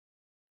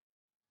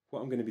What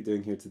I'm going to be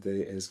doing here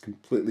today is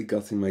completely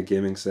gutting my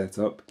gaming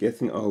setup,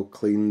 getting it all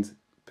cleaned,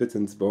 put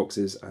into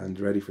boxes and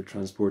ready for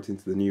transporting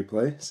to the new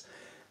place.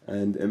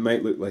 And it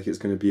might look like it's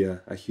going to be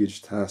a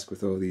huge task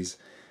with all these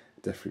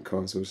different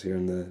consoles here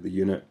in the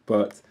unit,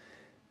 but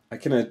I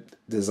kind of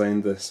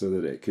designed this so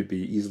that it could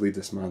be easily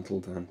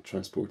dismantled and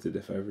transported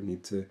if I ever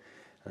need to,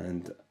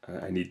 and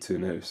I need to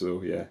now,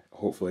 so yeah,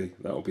 hopefully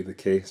that'll be the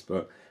case.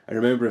 But I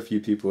remember a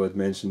few people had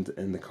mentioned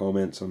in the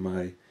comments on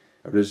my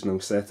original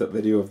setup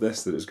video of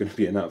this that it was going to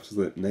be an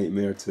absolute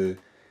nightmare to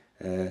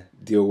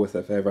deal with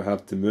if I ever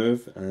have to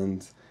move,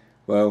 and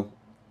well,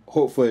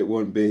 hopefully it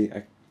won't be.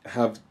 I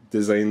have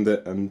designed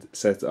it and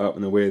set it up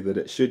in a way that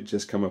it should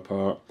just come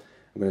apart.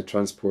 I'm going to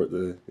transport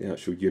the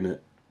actual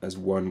unit as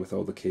one with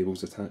all the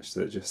cables attached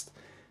to it, just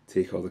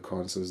take all the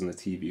consoles and the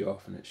TV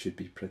off, and it should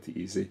be pretty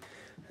easy.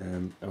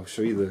 I'll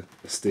show you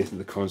the state of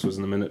the consoles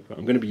in a minute, but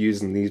I'm going to be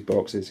using these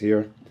boxes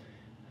here,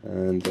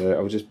 and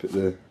I'll just put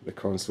the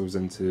consoles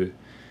into,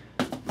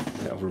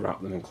 I'll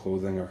wrap them in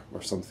clothing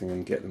or something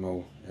and get them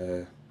all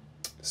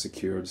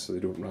secured so they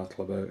don't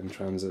rattle about in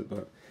transit,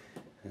 but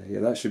yeah,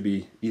 that should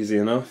be easy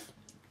enough.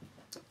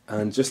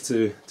 And just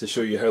to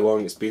show you how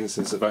long it's been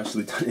since I've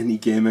actually done any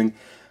gaming,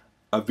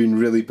 I've been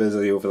really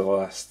busy over the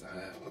last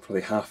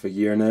probably half a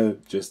year now,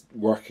 just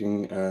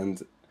working,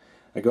 and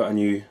I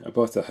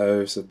bought a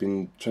house. I've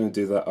been trying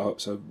to do that up,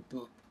 so I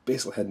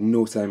basically had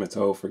no time at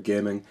all for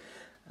gaming.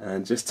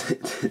 And just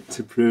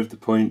to prove the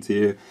point to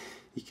you,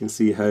 you can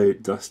see how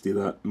dusty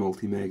that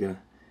Multi-Mega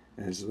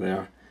is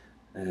there.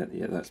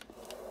 Yeah,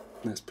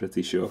 that's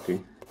pretty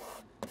shocking.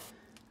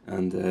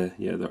 And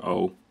yeah, they're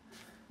all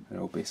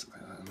basically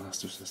a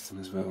Master System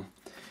as well.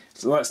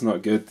 So that's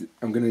not good.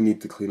 I'm going to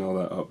need to clean all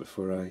that up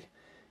before I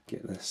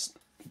get this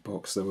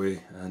boxed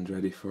away and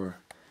ready for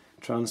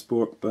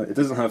transport. But it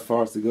doesn't have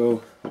far to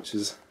go, which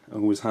is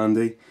always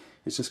handy.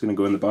 It's just going to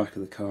go in the back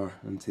of the car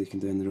and taken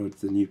down the road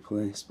to the new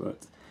place.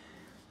 But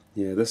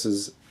yeah, this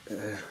is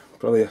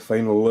probably a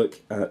final look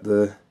at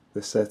the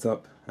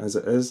setup as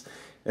it is.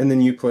 In the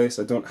new place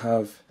I don't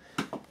have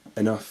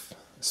enough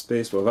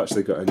space. Well, I've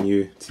actually got a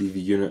new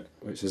TV unit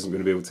which isn't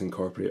going to be able to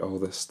incorporate all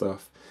this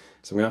stuff.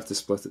 So I'm going to have to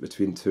split it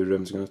between two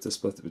rooms. I'm going to have to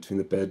split it between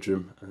the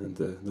bedroom and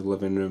the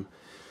living room.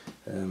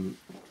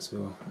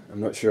 So I'm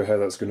not sure how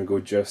that's going to go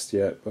just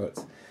yet,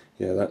 but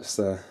yeah, that's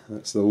the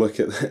look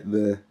at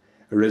the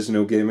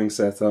original gaming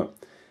setup.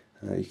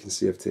 You can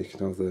see I've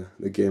taken all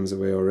the games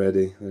away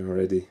already. They're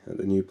already at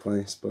the new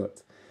place,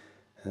 but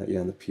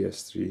yeah, and the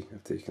PS3,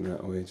 I've taken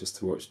that away just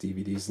to watch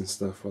DVDs and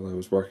stuff while I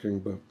was working.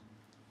 But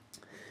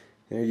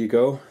there you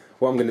go.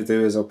 What I'm going to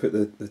do is I'll put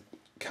the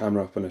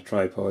camera up on a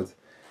tripod,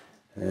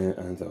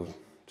 and I'll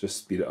just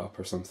speed it up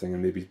or something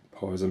and maybe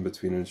pause in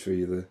between and show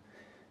you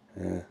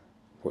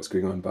what's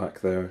going on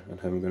back there and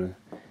how I'm going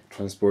to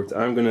transport it.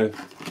 I'm going to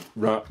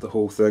wrap the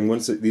whole thing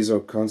once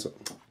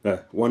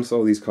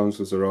all these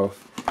consoles are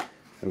off.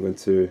 I'm going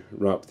to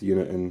wrap the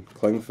unit in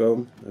cling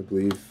film. I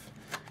believe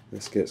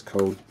this gets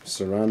called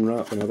saran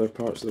wrap in other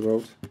parts of the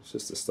world. It's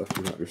just the stuff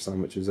you wrap your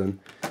sandwiches in,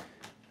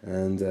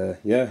 and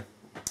yeah,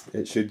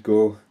 it should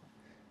go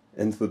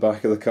into the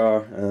back of the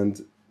car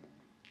and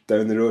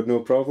down the road no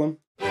problem.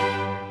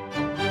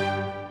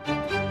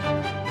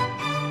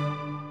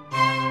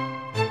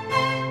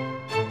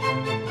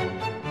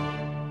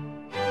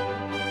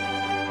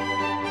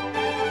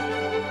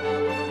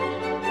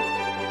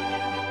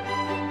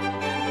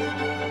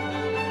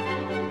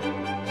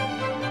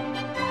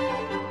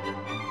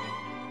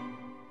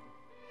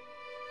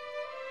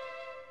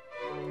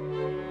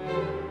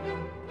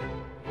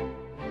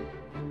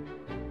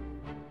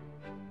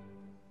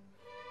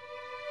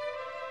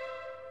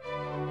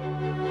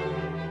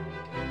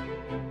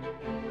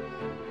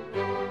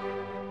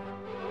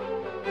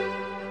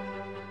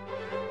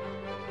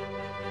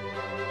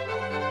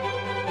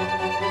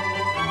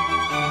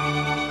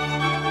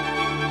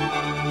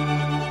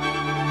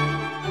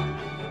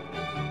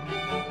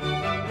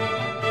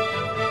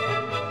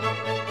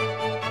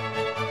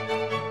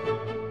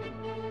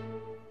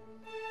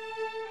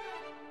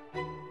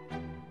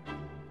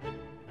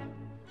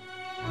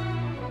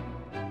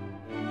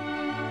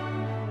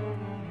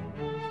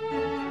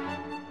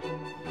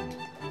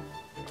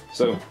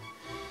 So,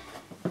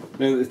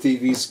 now that the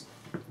TV's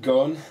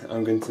gone,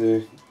 I'm going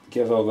to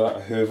give all that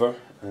a hoover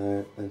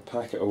and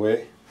pack it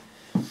away,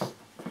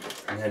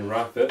 and then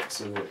wrap it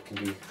so that it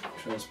can be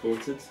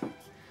transported. So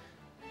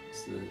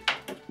the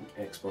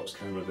Xbox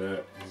camera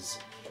there is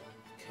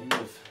kind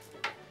of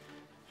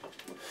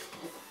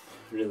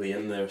really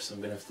in there, so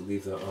I'm going to have to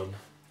leave that on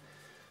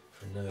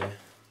for now.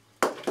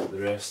 For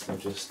the rest I'll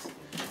just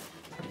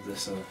give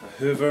this a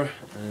hoover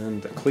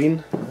and a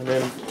clean, and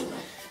then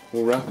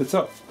we'll wrap it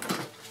up.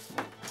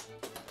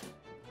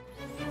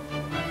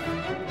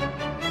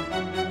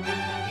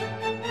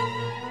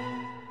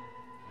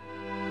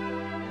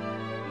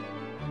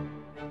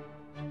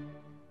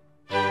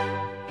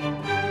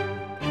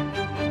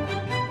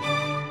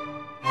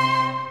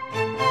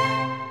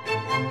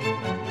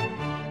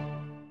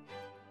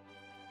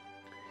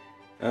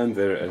 And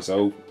there it is,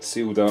 all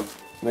sealed up,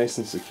 nice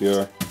and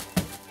secure.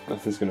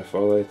 nothing's going to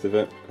fall out of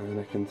it, and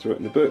I can throw it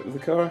in the boot of the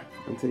car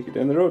and take it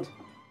down the road.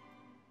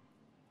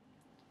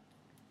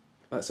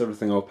 That's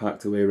everything all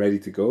packed away, ready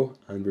to go,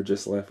 and we're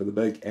just left with a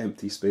big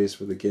empty space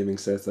where the gaming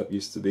setup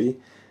used to be.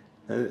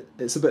 And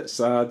it's a bit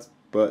sad,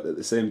 but at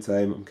the same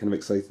time I'm kind of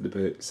excited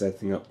about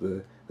setting up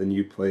the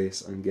new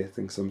place and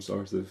getting some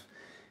sort of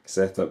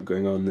setup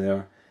going on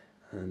there,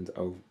 and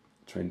I'll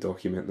try and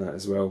document that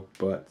as well.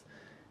 But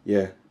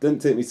yeah,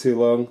 didn't take me too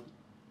long,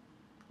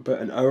 about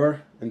an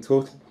hour in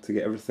total to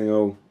get everything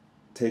all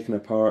taken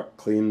apart,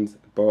 cleaned,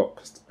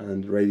 boxed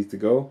and ready to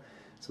go.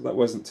 So that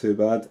wasn't too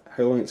bad.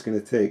 How long it's going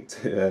to take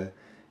to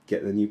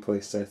get the new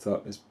place set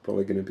up is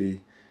probably going to be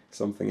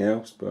something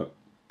else, but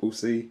we'll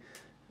see.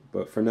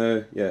 But for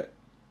now, yeah,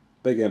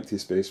 big empty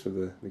space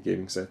where the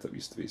gaming setup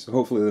used to be. So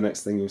hopefully the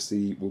next thing you'll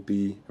see will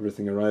be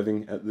everything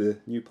arriving at the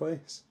new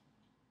place.